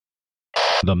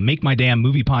The Make My Damn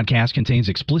Movie podcast contains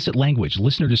explicit language.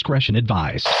 Listener discretion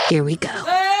advised. Here we go. Make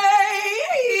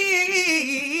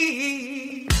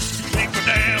my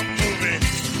damn movie.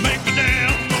 Make my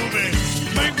damn movie.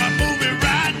 Make my movie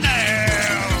right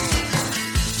now.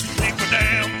 Make my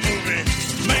damn movie.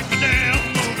 Make my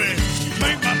damn movie.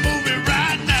 Make my movie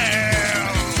right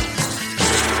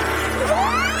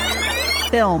now.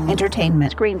 Film,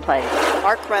 entertainment, screenplay.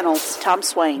 Mark Reynolds, Tom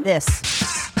Swain. This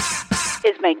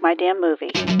is Make My Damn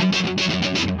Movie.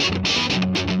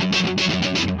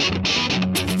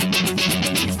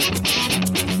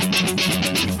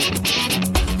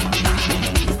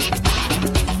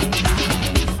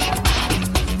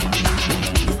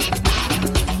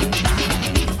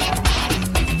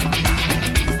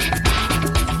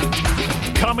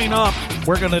 Coming up,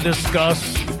 we're going to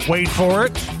discuss, wait for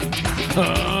it,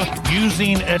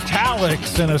 using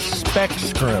italics in a spec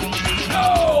script.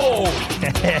 No!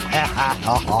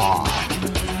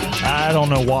 I don't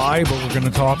know why, but we're going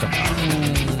to talk about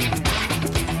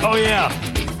it. Oh, yeah.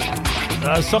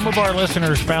 Some of our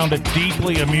listeners found it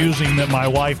deeply amusing that my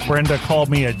wife, Brenda, called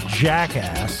me a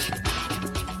jackass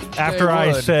after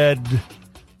I said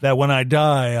that when I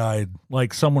die, I'd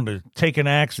like someone to take an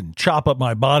axe and chop up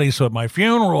my body so at my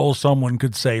funeral, someone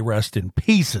could say, rest in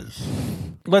pieces.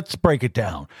 Let's break it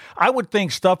down. I would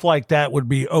think stuff like that would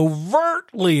be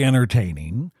overtly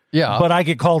entertaining. Yeah. But I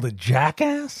get called a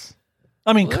jackass?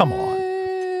 I mean, come on.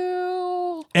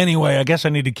 Anyway, I guess I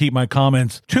need to keep my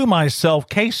comments to myself.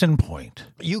 Case in point.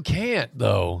 You can't,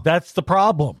 though. That's the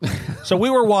problem. So we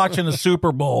were watching the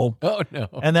Super Bowl. Oh, no.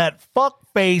 And that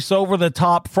fuckface,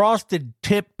 over-the-top, frosted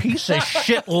tip, piece of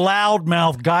shit,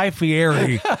 loudmouth Guy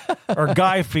Fieri, or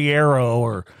Guy Fiero,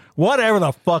 or whatever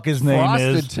the fuck his name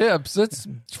is. Frosted tips. It's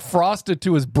frosted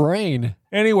to his brain.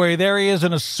 Anyway, there he is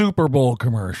in a Super Bowl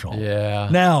commercial. Yeah.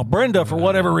 Now, Brenda, for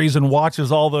whatever reason, watches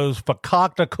all those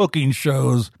fakakta cooking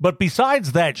shows. But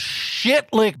besides that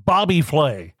shit-lick Bobby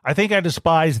Flay, I think I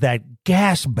despise that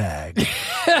gas bag.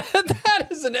 That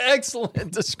is an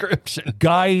excellent description.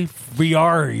 Guy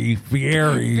Fieri.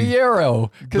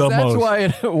 Fiero. Because that's why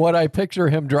what I picture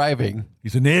him driving.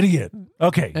 He's an idiot.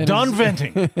 Okay, And done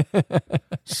venting.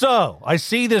 So, I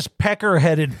see this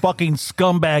pecker-headed fucking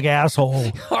scumbag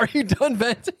asshole Are you done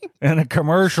venting? in a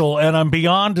commercial, and I'm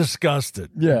beyond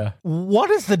disgusted. Yeah. What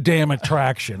is the damn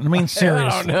attraction? I mean, seriously.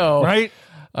 I don't know. Right?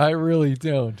 I really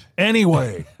don't.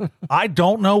 Anyway, I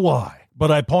don't know why,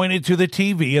 but I pointed to the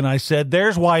TV and I said,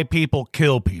 there's why people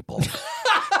kill people.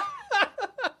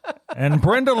 And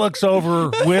Brenda looks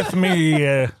over with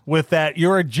me with that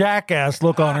you're a jackass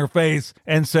look on her face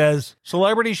and says,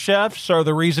 celebrity chefs are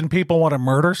the reason people want to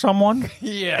murder someone?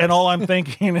 Yes. And all I'm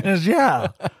thinking is, yeah,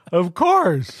 of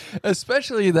course.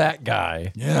 Especially that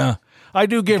guy. Yeah. I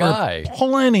do give Guy. her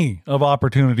plenty of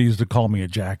opportunities to call me a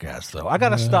jackass, though. I got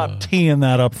to stop teeing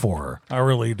that up for her. I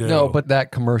really do. No, but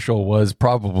that commercial was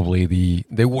probably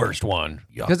the worst one.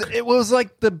 Yuck. Because it was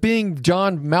like the being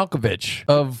John Malkovich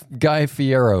of Guy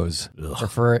Fiero's.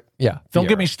 Don't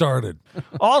get me started.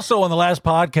 Also, on the last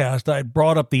podcast, I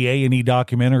brought up the A&E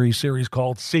documentary series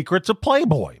called Secrets of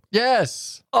Playboy.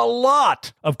 Yes. A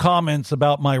lot of comments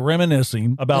about my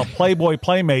reminiscing about Playboy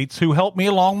playmates who helped me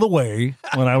along the way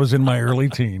when I was in my early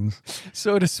teens.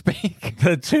 So to speak.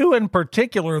 The two in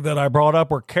particular that I brought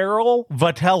up were Carol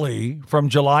Vitelli from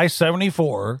July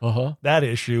 74, that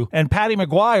issue, and Patty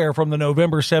McGuire from the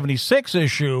November 76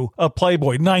 issue of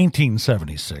Playboy,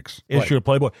 1976 issue of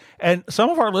Playboy. And some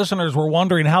of our listeners were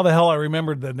wondering how the hell I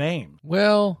remembered the name,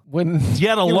 Well, when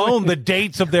yet alone the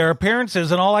dates of their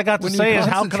appearances, and all I got to When you say is,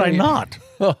 how could I concentrate- not?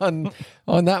 on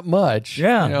that much.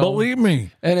 Yeah, you know. believe me.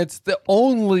 And it's the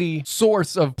only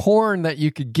source of porn that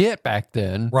you could get back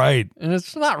then. Right. And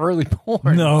it's not really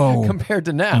porn No. compared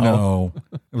to now. No,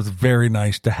 it was very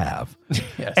nice to have.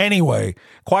 Yes. Anyway,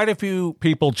 quite a few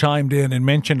people chimed in and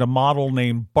mentioned a model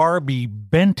named Barbie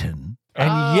Benton.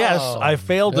 And yes, I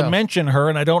failed to mention her,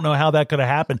 and I don't know how that could have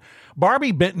happened.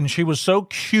 Barbie Benton, she was so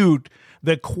cute,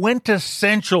 the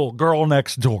quintessential girl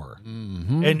next door.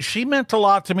 Mm-hmm. And she meant a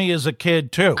lot to me as a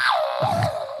kid, too.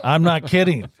 I'm not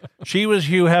kidding. She was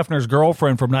Hugh Hefner's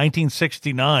girlfriend from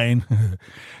 1969 to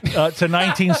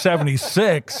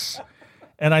 1976.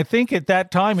 And I think at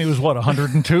that time he was,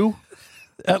 102?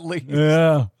 At least.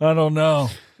 Yeah, I don't know.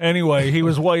 Anyway, he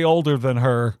was way older than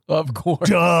her. Of course.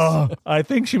 Duh. I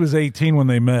think she was 18 when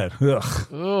they met. Ugh.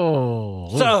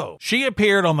 Oh. So, she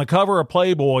appeared on the cover of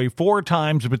Playboy 4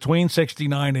 times between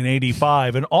 69 and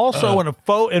 85, and also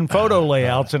in photo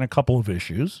layouts in a couple of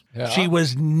issues. Yeah. She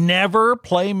was never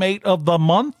Playmate of the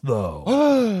Month,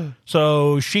 though.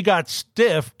 So, she got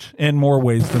stiffed in more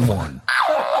ways than one.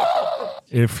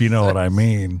 if you know what I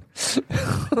mean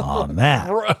on that.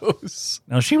 Gross.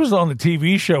 Now, she was on the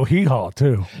TV show Hee Haw,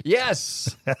 too.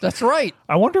 Yes, that's right.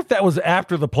 I wonder if that was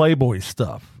after the Playboy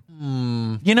stuff.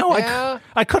 You know, yeah.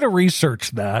 I could have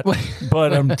researched that,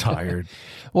 but I'm tired.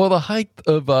 Well, the height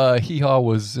of Hee Haw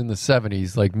was in the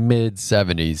 70s, like mid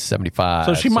 70s, 75.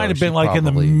 So she might have been like in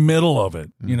the probably- middle of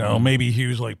it. You know, maybe he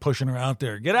was like pushing her out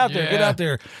there. Get out there, get Yeah. out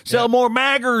there. Sell more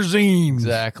magazines.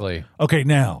 Exactly. Okay,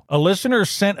 now, a listener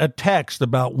sent a text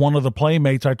about one of the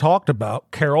playmates I talked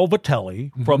about, Carol Vitelli,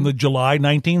 from the July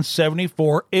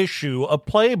 1974 issue of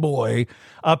Playboy.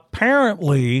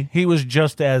 Apparently, he was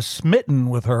just as smitten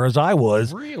with her as I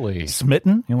was. Really?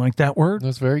 Smitten? You like that word?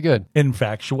 That's very good.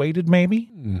 Infatuated, maybe?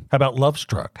 How about love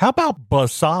struck? How about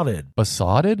besotted?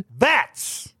 Besotted?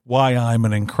 That's why I'm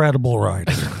an incredible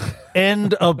writer.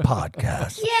 End of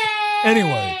podcast.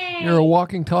 Anyway, You're a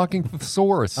walking, talking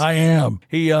thesaurus. I am.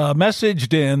 He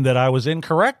messaged in that I was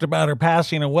incorrect about her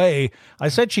passing away. I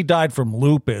said she died from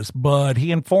lupus, but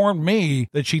he informed me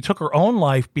that she took her own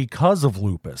life because of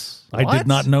lupus. I What? did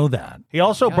not know that. He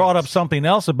also brought up something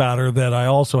else about her that I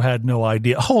also had no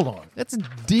idea. Hold on. That's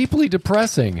deeply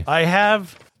depressing. I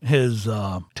have his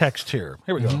text here.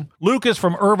 Here we go. Lucas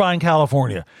from Irvine,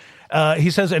 California.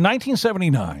 He says, in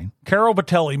 1979, Carol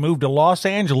Vitelli moved to Los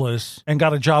Angeles and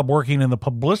got a job working in the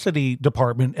publicity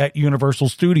department at Universal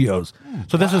Studios.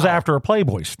 So this is after a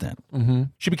Playboy stint.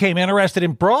 She became interested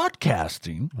in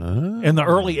broadcasting in the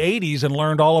early 80s and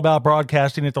learned all about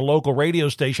broadcasting at the local radio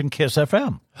station Kiss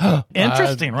FM.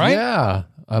 Interesting, right? Yeah.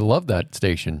 I love that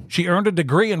station. She earned a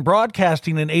degree in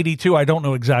broadcasting in 82. I don't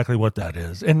know exactly what that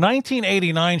is. In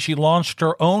 1989, she launched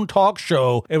her own talk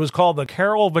show. It was called The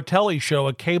Carol Vitelli Show,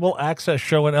 a cable access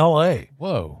show in L.A.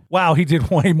 Whoa. Wow, he did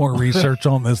way more research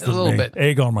on this than little me. bit.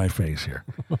 Egg on my face here.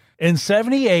 In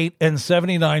 78 and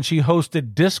 79, she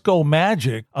hosted Disco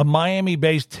Magic, a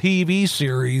Miami-based TV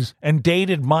series, and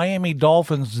dated Miami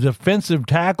Dolphins defensive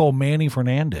tackle Manny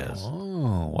Fernandez.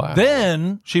 Oh, wow.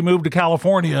 Then she moved to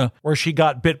California, where she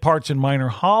got bit parts in minor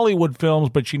Hollywood films,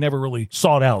 but she never really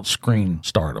sought out screen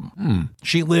stardom.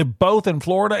 She lived both in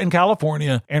Florida and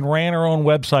California and ran her own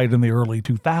website in the early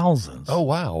 2000s. Oh,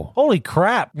 wow. Holy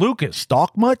crap. Lucas,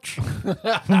 stalk much?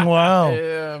 Wow.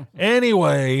 Yeah.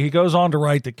 Anyway, he goes on to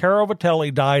write that Carol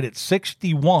Vitelli died at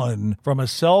 61 from a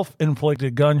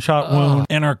self-inflicted gunshot wound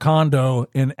in her condo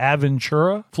in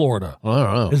Aventura, Florida. I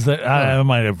don't know. Is that I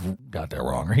might have got that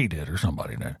wrong, or he did, or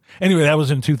somebody did. Anyway, that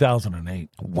was in 2008.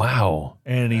 Wow.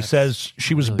 And he says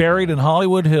she was buried in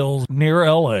Hollywood Hills near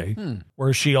L.A.,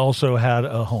 where she also had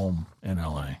a home in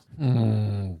L.A.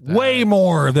 Way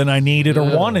more than I needed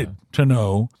or wanted to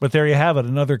know. But there you have it,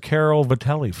 another Carol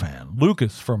Vitelli fan.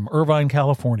 Lucas from Irvine,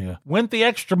 California. Went the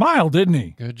extra mile, didn't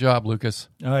he? Good job, Lucas.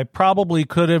 I probably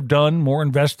could have done more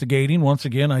investigating. Once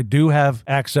again, I do have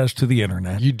access to the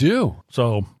internet. You do.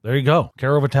 So there you go,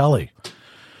 Carol Vitelli.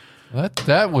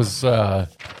 That was a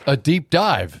deep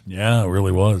dive, Yeah, it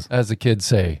really was. as the kids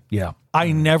say. Yeah.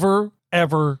 I never,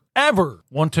 ever, ever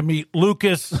want to meet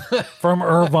Lucas from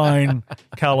Irvine,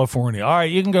 California. All right,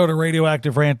 you can go to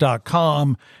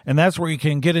radioactiverant.com, and that's where you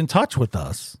can get in touch with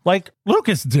us, like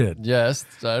Lucas did. Yes,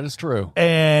 that is true.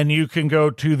 And you can go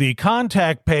to the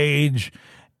contact page,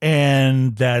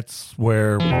 and that's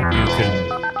where you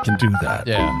can do that.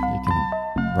 Yeah, you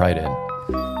can write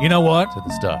in You know what? to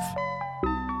the stuff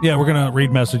Yeah, we're going to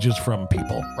read messages from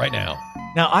people. right now.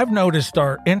 Now, I've noticed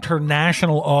our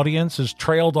international audience has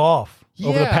trailed off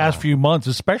over the Yeah. past few months,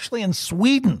 especially in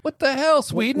Sweden. What the hell,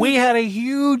 Sweden? We had a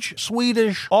huge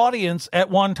Swedish audience at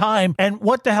one time, and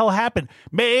what the hell happened?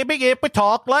 Maybe if we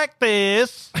talk like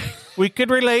this, we could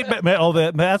relate. But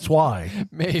that's why.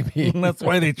 Maybe. That's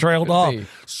why they trailed off. be.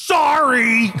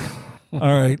 Sorry. All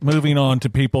right, moving on to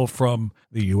people from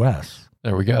the U.S.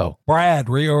 There we go. Brad,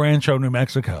 Rio Rancho, New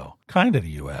Mexico. Kind of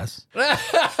the U.S.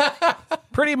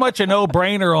 Pretty much a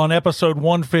no-brainer on episode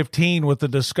 115 with the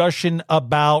discussion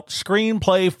about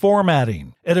screenplay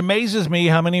formatting. It amazes me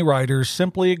how many writers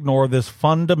simply ignore this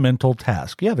fundamental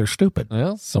task. Yeah, they're stupid.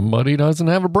 Well, somebody doesn't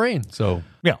have a brain, so.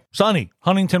 Yeah. Sonny,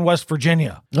 Huntington, West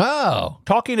Virginia. Oh.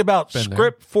 Talking about there.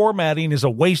 script formatting is a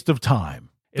waste of time.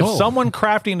 If Oh. someone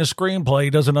crafting a screenplay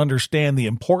doesn't understand the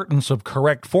importance of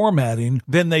correct formatting,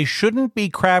 then they shouldn't be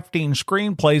crafting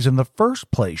screenplays in the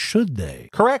first place, should they?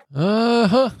 Correct?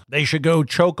 Uh-huh. They should go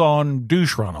choke on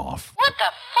douche runoff. What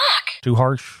the fuck? Too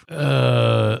harsh?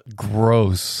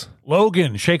 Gross.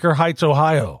 Logan, Shaker Heights,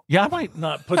 Ohio. Yeah, I might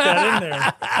not put that in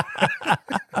there.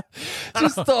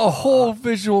 Just the whole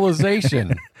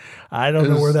visualization. I don't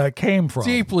know where that came from.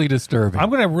 Deeply disturbing. I'm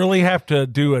going to really have to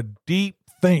do a deep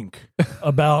think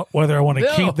about whether I want to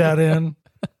No. keep that in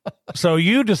So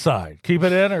you decide. Keep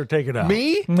it in or take it out.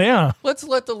 Me? Yeah. Let's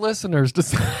let the listeners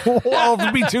decide. Oh,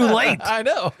 it'll be too late. I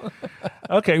know.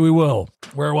 Okay, we will.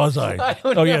 Where was I?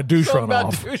 don't Oh, yeah, know. douche Something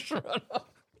about runoff. douche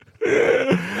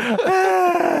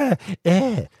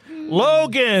runoff.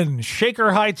 Logan,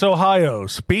 Shaker Heights, Ohio.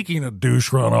 Speaking of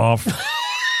douche runoff.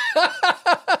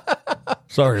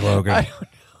 Sorry, Logan.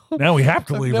 Now we have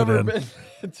to leave it Never in. been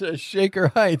to Shaker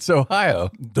Heights, Ohio.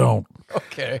 Don't.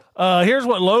 Okay. Here's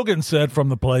what Logan said from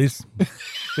the place.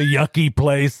 The yucky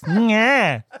place.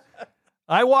 Yeah.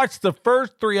 I watched the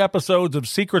first 3 episodes of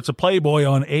Secrets of Playboy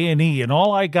on A&E, and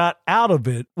all I got out of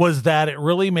it was that it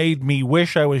really made me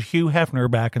wish I was Hugh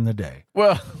Hefner back in the day.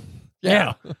 Well,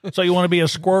 yeah. So you want to be a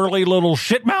squirrely little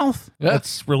shitmouth? Yeah.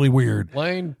 That's really weird.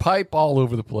 Laying pipe all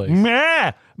over the place.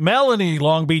 Yeah. Melanie,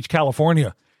 Long Beach,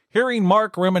 California. Hearing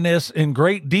Mark reminisce in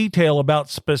great detail about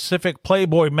specific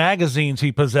Playboy magazines he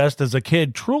possessed as a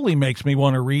kid truly makes me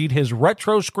want to read his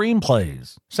retro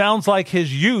screenplays. Sounds like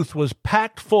his youth was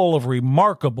packed full of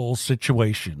remarkable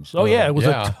situations. Oh, yeah, it was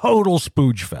yeah. a total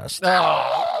spooge fest.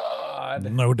 Oh,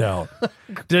 No doubt.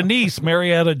 Denise,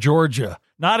 Marietta, Georgia.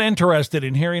 Not interested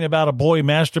in hearing about a boy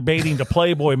masturbating to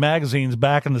Playboy magazines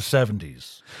back in the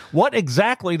 70s. What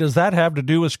exactly does that have to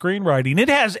do with screenwriting? It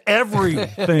has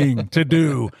everything to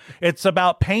do. It's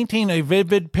about painting a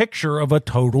vivid picture of a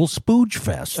total spooge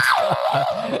fest.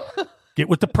 Get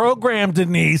with the program,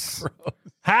 Denise.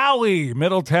 Howie,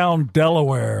 Middletown,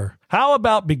 Delaware. How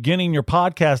about beginning your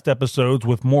podcast episodes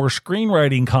with more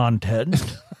screenwriting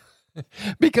content?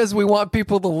 because we want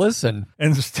people to listen.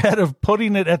 Instead of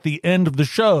putting it at the end of the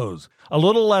shows. A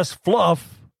little less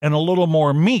fluff and a little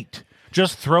more meat.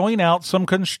 Just throwing out some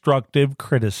constructive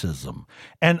criticism.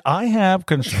 And I have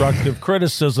constructive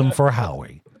criticism for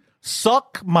Howie.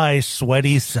 Suck my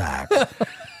sweaty sack.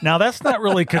 Now, that's not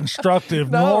really constructive,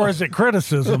 nor is it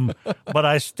criticism, but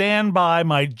I stand by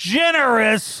my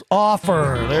generous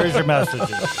offer. There's your messages.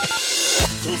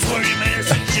 Those were your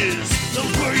messages.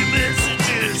 Those were your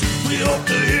messages. We hope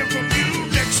to hear from you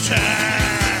next time.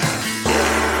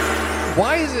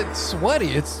 Why is it sweaty?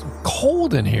 It's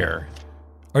cold in here.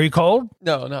 Are you cold?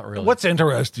 No, not really. What's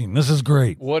interesting? This is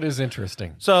great. What is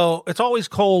interesting? So it's always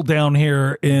cold down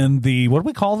here in the, what do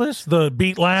we call this? The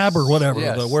Beat Lab or whatever,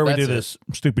 Yes, where we do that's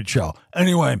this stupid show.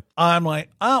 Anyway, I'm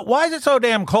like, why is it so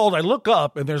damn cold? I look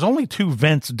up and there's only 2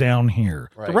 vents down here.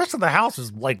 Right. The rest of the house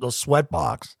is like the sweat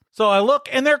box. So I look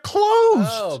and they're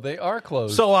closed. Oh, they are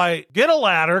closed. So I get a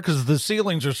ladder because the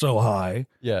ceilings are so high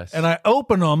yes. and I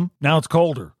open them. Now it's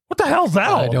colder. What the hell's that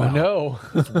all I don't about? know.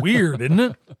 It's weird, isn't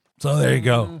it? So there you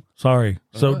go. Sorry.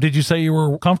 So did you say you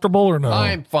were comfortable or no?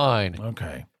 I'm fine.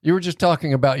 Okay. You were just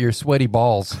talking about your sweaty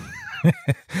balls.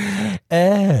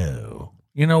 Oh.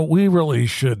 You know, we really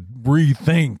should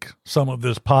rethink some of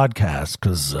this podcast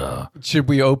because Should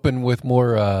we open with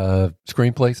more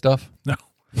screenplay stuff? no.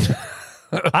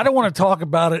 I don't want to talk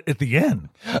about it at the end.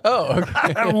 Oh, okay.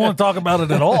 I don't want to talk about it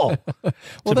at all.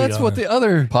 Well, that's what the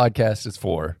other podcast is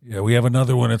for. Yeah, we have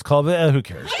another one. It's called Who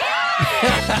Cares?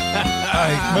 All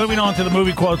right, moving on to the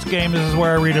movie quotes game. This is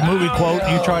where I read a movie quote.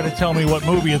 You try to tell me what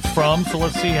movie it's from. So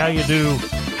let's see how you do,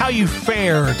 how you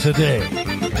fare today.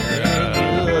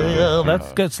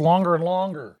 That gets longer and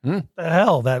longer. The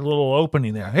hell, that little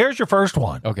opening there. Here's your first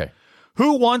one. Okay.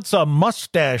 Who wants a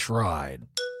mustache ride?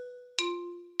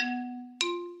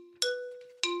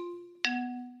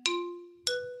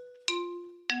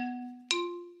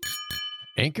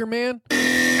 Anchorman?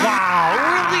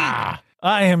 Wow, really?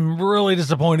 I am really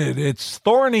disappointed. It's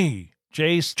Thorny,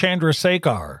 Jace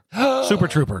Chandrasekhar, Super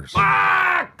Troopers.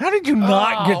 How did you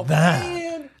not get that?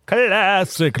 Man.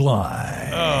 Classic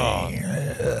line.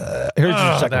 Here's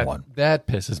your second one. That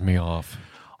pisses me off.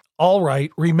 All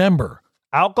right, remember,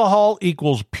 alcohol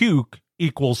equals puke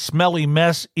equals smelly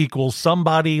mess equals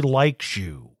somebody likes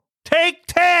you. Take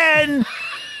 10!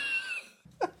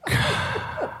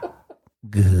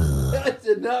 That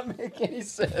did not make any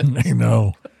sense. I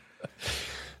know.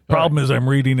 Problem is I'm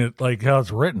reading it like how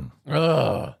it's written.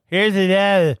 Ugh. Here's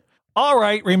it. All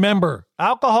right, remember,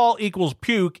 alcohol equals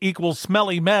puke equals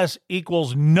smelly mess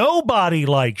equals nobody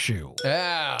likes you.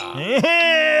 Ah.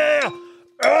 Yeah.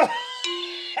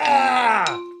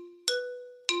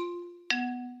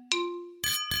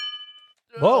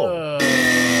 Whoa.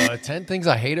 10 things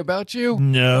I hate about you?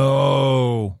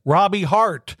 No. Robbie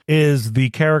Hart is the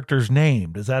character's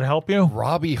name. Does that help you?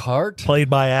 Robbie Hart?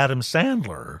 Played by Adam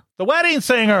Sandler. The wedding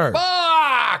singer.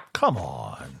 Fuck! Come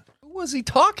on. Who was he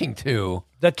talking to?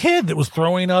 The kid that was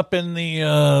throwing up in the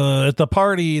at the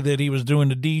party that he was doing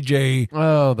the DJ.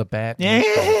 Oh, the bat.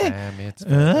 Yeah. That's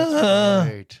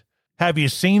right. Have you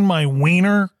seen my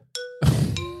wiener?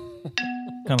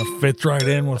 Kind of fits right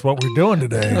in with what we're doing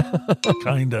today.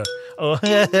 Kind of.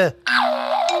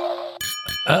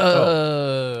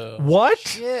 What?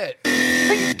 Shit.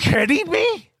 Are you kidding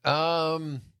me?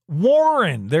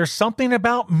 Warren, there's something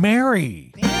about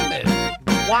Mary. Damn it.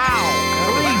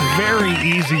 Wow. 3 very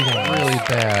easy ones. Really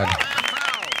bad.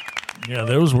 Yeah,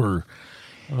 those were.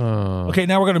 Okay,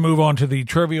 now we're going to move on to the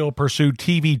Trivial Pursuit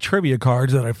TV trivia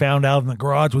cards that I found out in the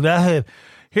garage.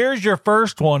 Here's your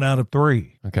first one out of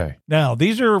 3. Okay. Now,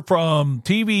 these are from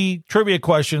TV trivia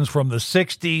questions from the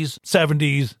 60s,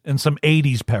 70s, and some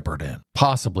 80s peppered in.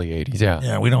 Possibly 80s, yeah.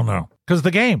 Yeah, we don't know. Because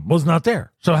the game was not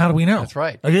there. So how do we know? That's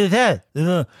right. Here's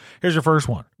your first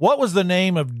one. What was the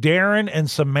name of Darren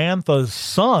and Samantha's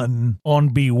son on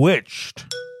Bewitched?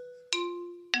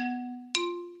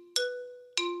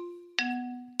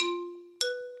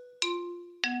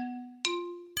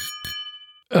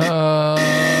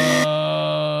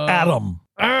 Adam.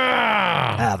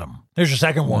 Adam. Here's your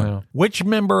second one. Yeah. Which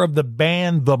member of the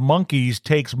band The Monkees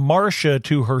takes Marcia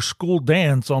to her school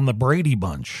dance on the Brady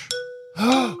Bunch?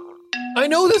 I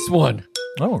know this one.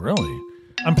 Oh, really?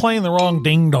 I'm playing the wrong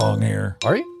ding-dong here.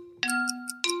 Are you?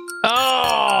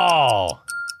 Oh!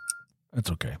 That's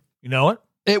okay. You know it?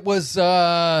 It was, oh,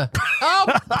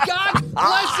 God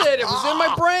bless it. It was in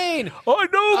my brain. I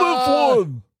know this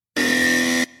one.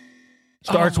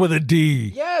 Starts with a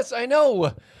D. Yes, I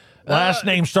know. Last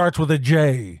name starts with a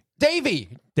J.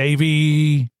 Davy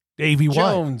Davy what?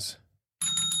 Jones.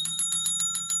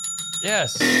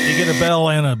 Yes. You get a bell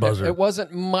and a buzzer. It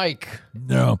wasn't Mike.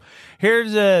 No.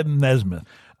 Here's Nesmith.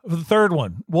 The third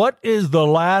one. What is the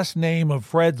last name of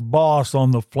Fred's boss on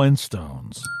the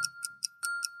Flintstones?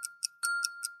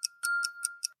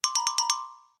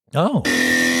 Oh.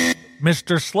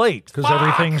 Mr. Slate, because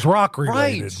everything's rock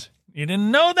related. Right. You didn't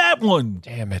know that one.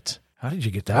 Damn it. How did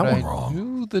you get that one wrong? I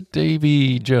knew the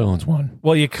Davy Jones one.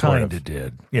 Well, you kind of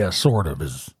did. Yeah, sort of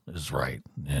is right.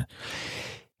 Yeah.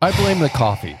 I blame the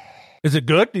coffee. Is it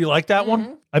good? Do you like that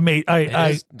one? I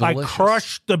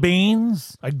crushed the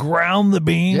beans. I ground the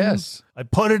beans. Yes. I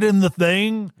put it in the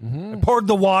thing. I poured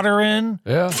the water in.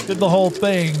 Yeah. Did the whole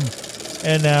thing.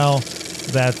 And now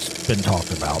that's been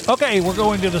talked about. Okay, we're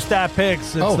going to the stat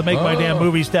picks. It's the Make My Damn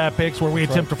Movie stat picks where we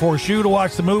attempt to force you to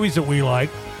watch the movies that we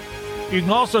like. You can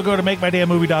also go to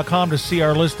MakeMyDamnMovie.com to see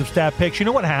our list of stat picks. You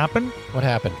know what happened? What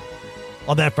happened?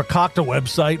 On that Fakakta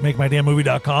website,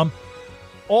 MakeMyDamnMovie.com,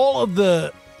 all of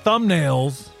the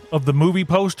thumbnails of the movie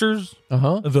posters,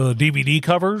 the DVD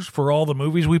covers for all the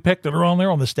movies we picked that are on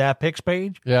there on the stat picks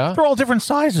page, they're all different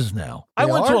sizes now. I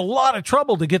went to a lot of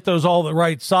trouble to get those all the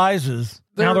right sizes.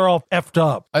 Now they're all effed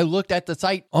up. I looked at the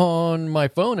site on my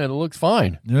phone and it looks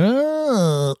fine.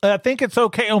 I think it's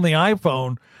okay on the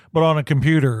iPhone, but on a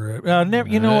computer,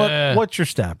 you know what? What's your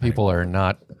stat pick? People are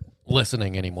not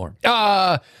listening anymore.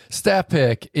 Stat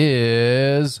pick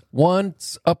is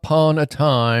Once Upon a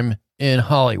Time in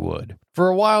Hollywood. For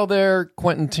a while there,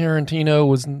 Quentin Tarantino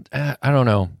was, I don't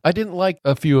know. I didn't like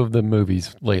a few of the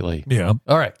movies lately. Yeah.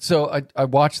 All right. So I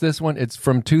watched this one. It's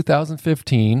from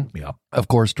 2015. Yeah. Of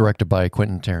course, directed by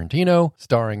Quentin Tarantino,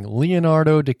 starring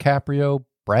Leonardo DiCaprio,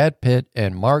 Brad Pitt,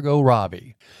 and Margot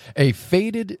Robbie. A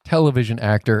faded television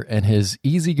actor and his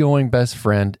easygoing best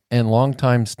friend and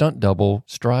longtime stunt double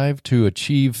strive to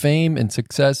achieve fame and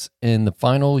success in the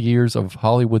final years of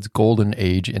Hollywood's golden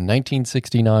age in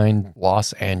 1969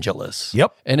 Los Angeles.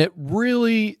 Yep. And it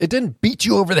didn't beat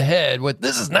you over the head with,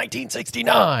 this is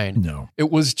 1969. No. It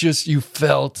was just, you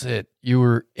felt it. You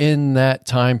were in that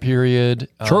time period.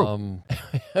 True.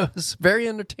 It was very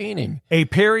entertaining. A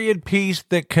period piece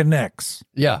that connects.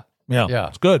 Yeah. Yeah.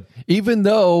 It's good. Even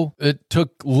though it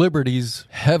took liberties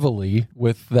heavily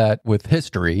with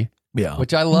history. Yeah.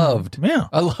 Which I loved. Yeah.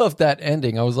 I loved that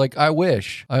ending. I was like, I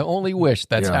only wish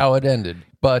that's how it ended.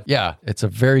 But yeah, it's a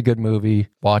very good movie.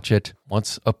 Watch it.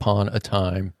 Once Upon a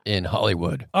Time in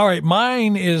Hollywood. All right.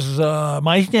 Mine is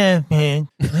my stat pick.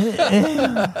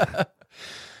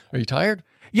 Are you tired?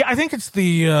 Yeah, I think it's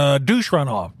the douche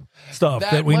runoff stuff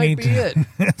that we need be to. it.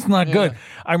 It's not good.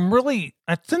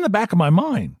 It's in the back of my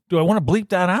mind. Do I want to bleep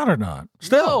that out or not?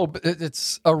 Still. No, but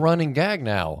it's a running gag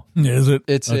now. Is it?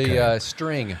 It's a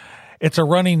string. It's a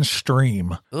running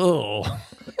stream. Oh.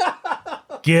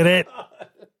 Get it?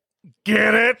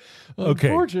 Get it? Okay.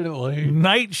 Unfortunately.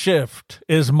 Night Shift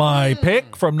is my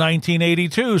pick from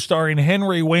 1982, starring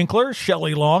Henry Winkler,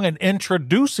 Shelley Long, and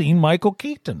introducing Michael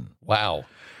Keaton. Wow.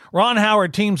 Ron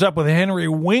Howard teams up with Henry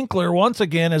Winkler once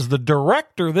again as the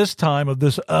director this time of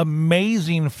this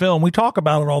amazing film. We talk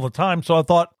about it all the time, so I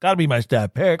thought, gotta be my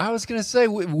stat pick. I was going to say,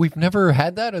 we've never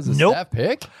had that as a stat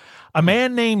pick. A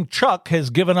man named Chuck has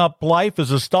given up life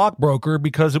as a stockbroker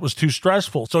because it was too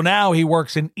stressful. So now he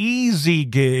works an easy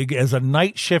gig as a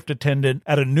night shift attendant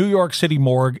at a New York City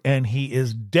morgue, and he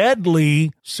is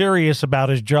deadly serious about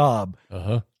his job.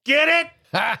 Get it?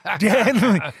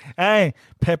 Deadly. Hey,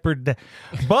 peppered.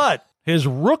 But his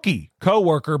rookie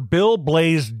coworker, Bill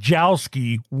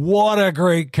Blazejowski, what a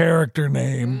great character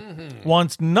name,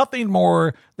 wants nothing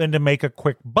more than to make a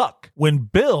quick buck. When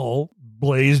Bill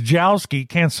Blazejowski,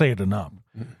 can't say it enough,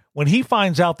 when he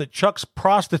finds out that Chuck's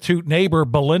prostitute neighbor,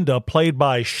 Belinda, played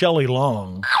by Shelley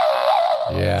Long.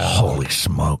 Yeah. Holy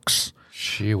smokes.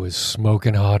 She was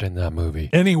smoking hot in that movie.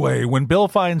 Anyway, when Bill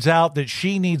finds out that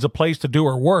she needs a place to do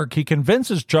her work, he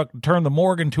convinces Chuck to turn the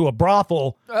morgue into a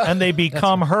brothel, and they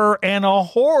become her and a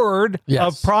horde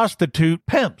of prostitute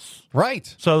pimps.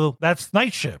 Right. So that's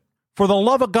Night Shift. For the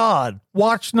love of God,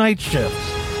 watch Night Shift.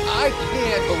 I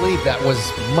can't believe that was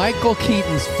Michael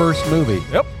Keaton's first movie.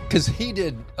 Yep. Because he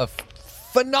did a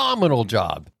phenomenal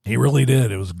job. He really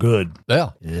did. It was good.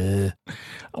 Yeah.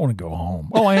 I want to go home.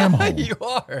 Oh, I am home. You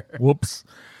are. Whoops.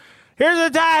 Here's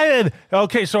the time.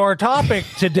 Okay, so our topic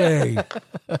today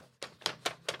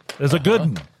is a good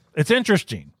one. It's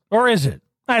interesting. Or is it?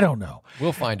 I don't know.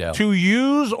 We'll find out. To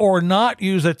use or not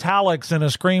use italics in a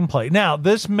screenplay. Now,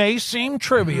 this may seem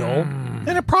trivial, and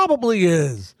it probably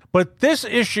is. But this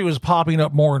issue is popping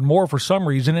up more and more for some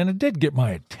reason, and it did get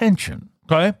my attention.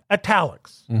 Okay?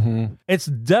 Italics. It's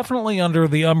definitely under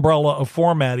the umbrella of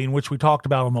formatting, which we talked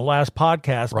about on the last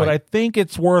podcast, but I think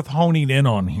it's worth honing in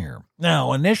on here.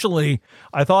 Now, initially,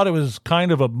 I thought it was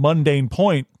kind of a mundane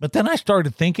point, but then I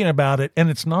started thinking about it, and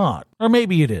it's not. Or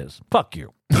maybe it is. Fuck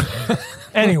you.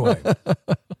 Anyway,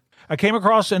 I came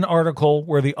across an article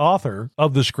where the author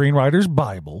of the Screenwriter's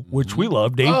Bible, which we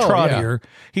love, Dave Trottier,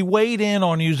 he weighed in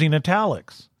on using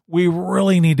italics. We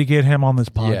really need to get him on this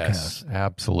podcast. Yes,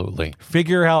 absolutely.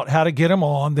 Figure out how to get him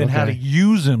on, then how to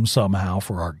use him somehow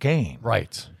for our game.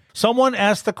 Right. Someone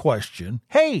asked the question,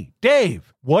 hey,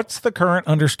 Dave, what's the current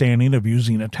understanding of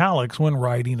using italics when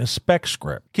writing a spec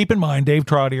script? Keep in mind, Dave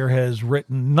Trottier has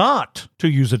written not to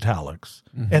use italics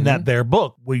in that their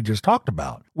book we just talked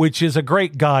about, which is a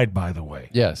great guide, by the way.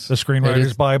 Yes. The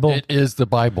Screenwriter's Bible. It is the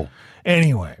Bible.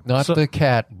 Anyway. Not the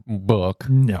cat book.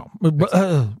 No.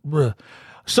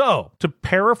 So, to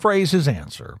paraphrase his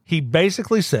answer, he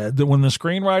basically said that when the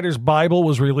Screenwriter's Bible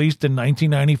was released in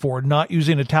 1994, not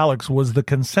using italics was the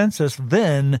consensus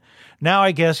then. Now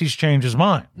I guess he's changed his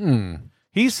mind.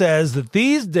 He says that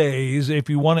these days, if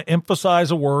you want to emphasize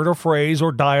a word or phrase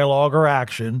or dialogue or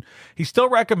action, he still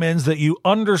recommends that you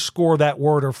underscore that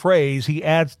word or phrase. He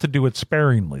adds to do it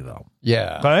sparingly, though.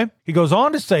 Yeah. Okay. He goes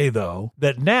on to say, though,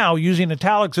 that now using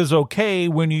italics is okay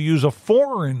when you use a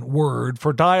foreign word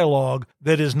for dialogue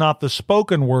that is not the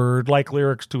spoken word, like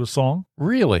lyrics to a song.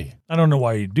 Really? I don't know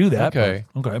why you do that. Okay.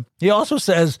 Okay. He also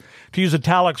says to use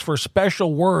italics for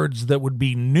special words that would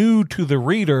be new to the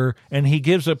reader, and he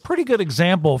gives a pretty good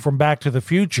example from Back to the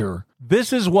Future.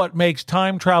 This is what makes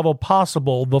time travel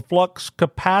possible, the flux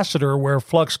capacitor, where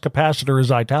flux capacitor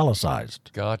is italicized.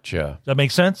 Gotcha. Does that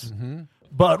make sense?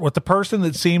 But what the person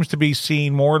that seems to be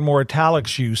seeing more and more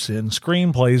italics use in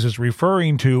screenplays is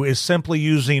referring to is simply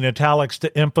using italics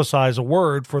to emphasize a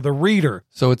word for the reader.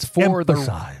 So it's for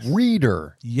Emphasize. the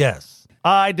reader. Yes.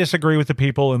 I disagree with the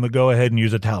people in the go ahead and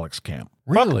use italics camp.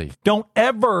 Really? Don't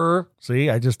ever, see,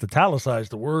 I just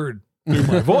italicized the word through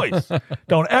my voice.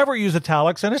 Don't ever use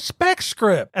italics in a spec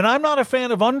script. And I'm not a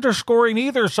fan of underscoring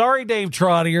either. Sorry, Dave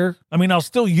Trottier. I mean, I'll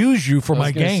still use you for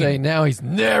my game. Say now he's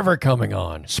never coming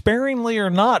on. Sparingly or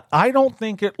not, I don't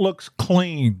think it looks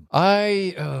clean.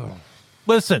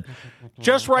 Listen,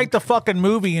 just write the fucking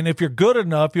movie, and if you're good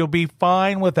enough, you'll be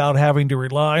fine without having to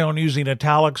rely on using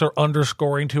italics or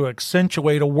underscoring to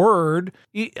accentuate a word.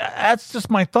 That's just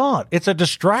my thought. It's a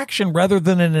distraction rather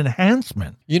than an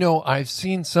enhancement. You know, I've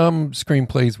seen some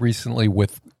screenplays recently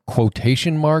with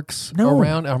quotation marks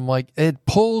around. I'm like, it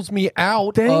pulls me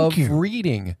out of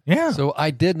reading. Yeah. So I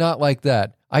did not like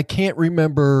that. I can't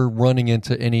remember running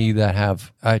into any that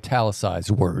have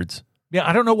italicized words. Yeah,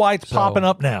 I don't know why it's popping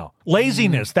up now.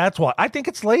 Laziness, that's why. I think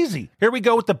it's lazy. Here we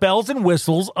go with the bells and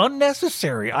whistles.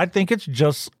 Unnecessary. I think it's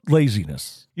just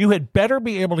laziness. You had better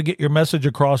be able to get your message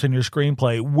across in your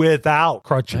screenplay without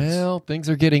crutches. Well, things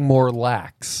are getting more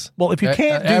lax. Well, if you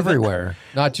can't do everywhere,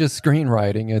 not just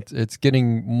screenwriting, it's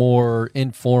getting more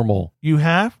informal. You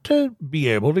have to be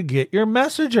able to get your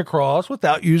message across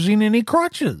without using any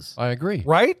crutches. I agree.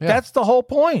 Right? Yeah. That's the whole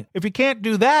point. If you can't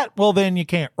do that, well, then you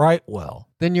can't write well.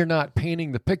 Then you're not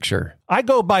painting the picture. I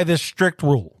go by this strict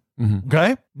rule.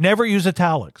 Okay? Never use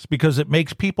italics because it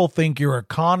makes people think you're a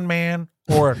con man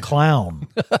or a clown.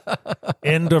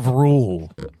 End of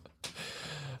rule.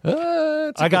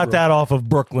 I got that off of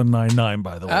Brooklyn Nine-Nine,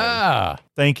 by the way.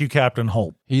 Thank you, Captain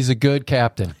Holt. He's a good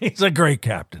captain. He's a great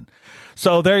captain.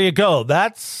 So there you go.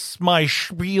 That's my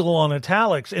spiel on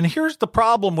italics. And here's the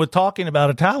problem with talking about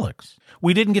italics.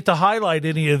 We didn't get to highlight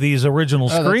any of these original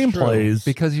screenplays.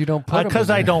 Because you don't put them because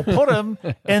I don't put them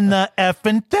in the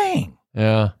effing thing.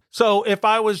 Yeah. So if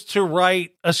I was to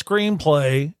write a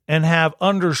screenplay and have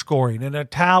underscoring and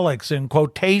italics and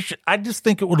quotation, I just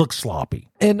think it would look sloppy.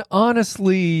 And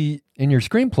honestly, in your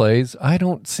screenplays, I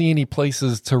don't see any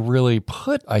places to really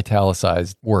put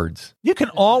italicized words. You can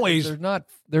always...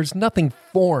 There's nothing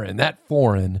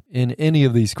foreign in any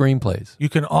of these screenplays. You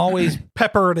can always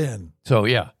pepper it in. So,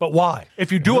 yeah. But why?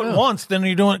 If you do it once, then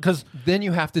you're doing it because... Then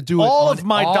you have to do it on all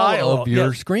of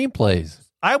your screenplays.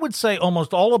 I would say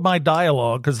almost all of my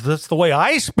dialogue, because that's the way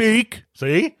I speak.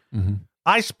 See? Mm-hmm.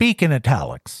 I speak in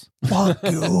italics. Fuck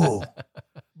you.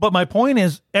 But my point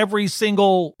is, every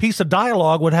single piece of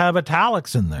dialogue would have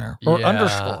italics in there or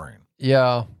underscoring.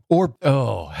 Yeah. Or,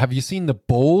 have you seen the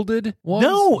bolded ones?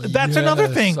 No, that's another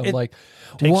thing. I'm like,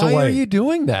 why are you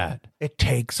doing that? It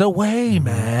takes away,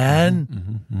 man.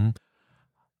 Mm-hmm.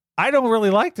 I don't really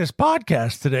like this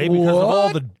podcast today because of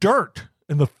all the dirt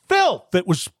and the filth that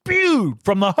was spewed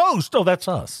from the host. Oh, that's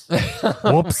us.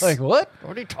 Whoops. Like, what?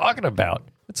 What are you talking about?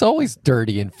 It's always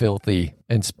dirty and filthy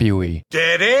and spewy.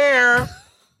 Dead air.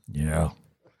 Yeah.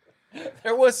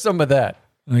 There was some of that.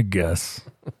 I guess.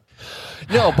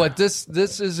 No, but this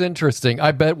is interesting.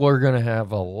 I bet we're going to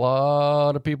have a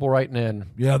lot of people writing in.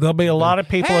 Yeah, there'll be a lot of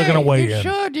people are going to weigh in. You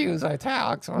should use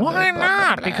italics. Why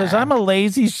not? Because I'm a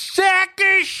lazy sack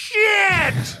of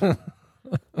shit. All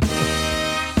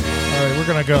right, we're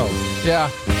going to go. Yeah.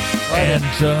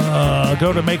 And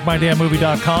go to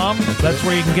MakeMyDamnMovie.com. That's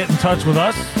where you can get in touch with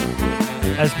us,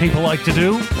 as people like to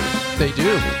do. They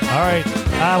do. All right.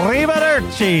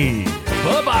 Arrivederci.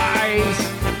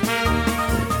 Bye-bye.